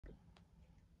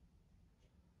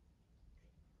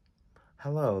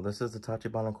Hello, this is the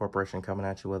Tachibana Corporation coming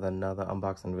at you with another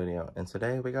unboxing video, and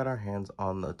today we got our hands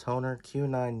on the TONOR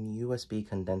Q9 USB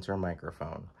condenser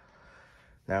microphone.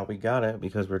 Now we got it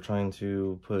because we're trying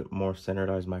to put more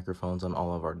standardized microphones on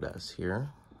all of our desks here.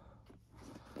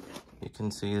 You can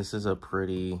see this is a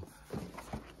pretty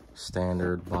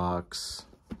standard box.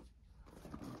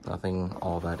 Nothing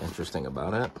all that interesting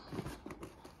about it.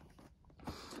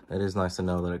 It is nice to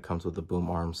know that it comes with the boom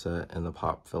arm set and the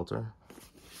pop filter.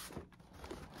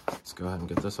 Let's go ahead and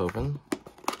get this open.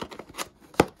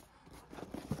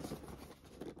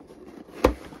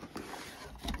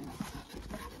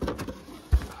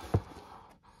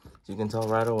 As you can tell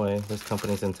right away, this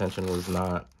company's intention was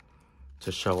not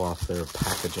to show off their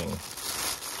packaging.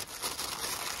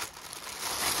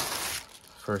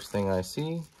 First thing I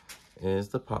see is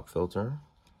the pop filter.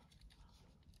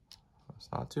 It's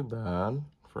not too bad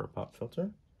for a pop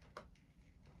filter.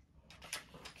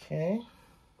 Okay.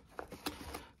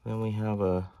 Then we have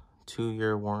a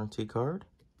 2-year warranty card.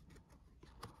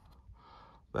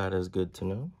 That is good to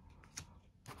know.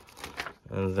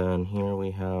 And then here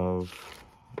we have,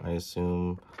 I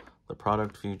assume, the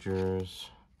product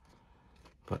features,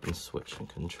 button switch and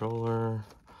controller,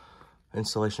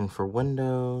 installation for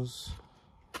Windows,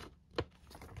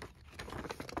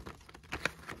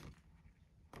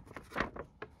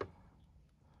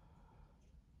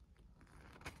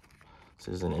 this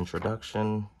is an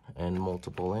introduction and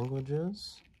multiple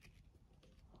languages.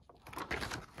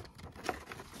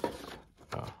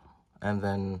 Oh, and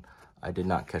then I did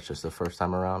not catch this the first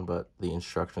time around, but the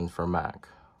instructions for Mac.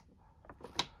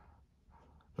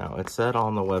 Now, it said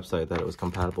on the website that it was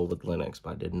compatible with Linux,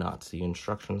 but I did not see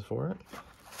instructions for it.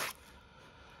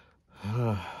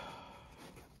 Of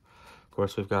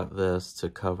course, we've got this to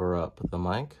cover up the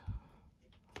mic.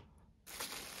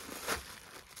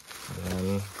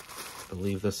 And I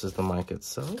believe this is the mic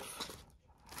itself.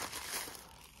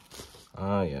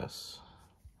 Ah, yes.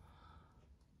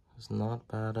 It's not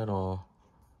bad at all.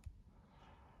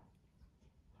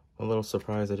 I'm a little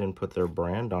surprised they didn't put their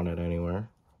brand on it anywhere.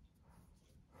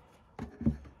 I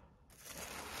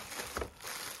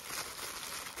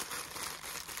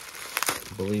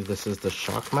believe this is the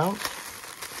shock mount.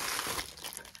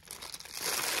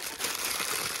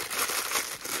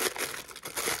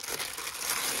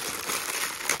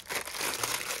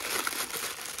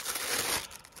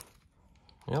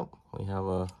 Yep, we have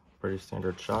a pretty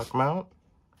standard shock mount.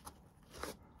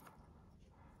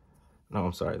 No,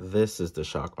 I'm sorry, this is the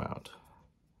shock mount.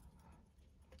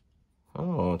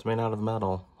 Oh, it's made out of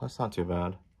metal. That's not too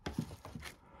bad.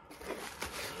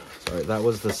 Sorry, that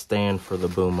was the stand for the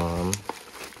boom arm.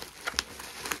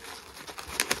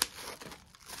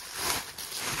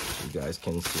 You guys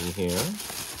can see here.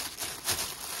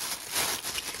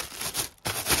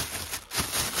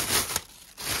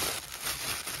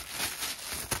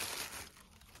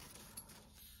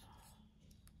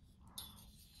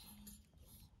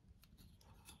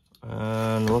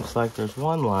 And looks like there's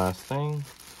one last thing.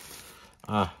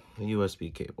 Ah, the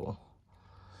USB cable.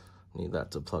 Need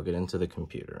that to plug it into the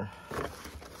computer.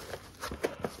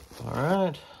 All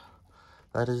right,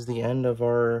 that is the end of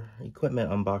our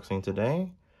equipment unboxing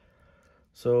today.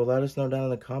 So let us know down in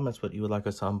the comments what you would like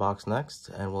us to unbox next,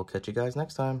 and we'll catch you guys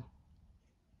next time.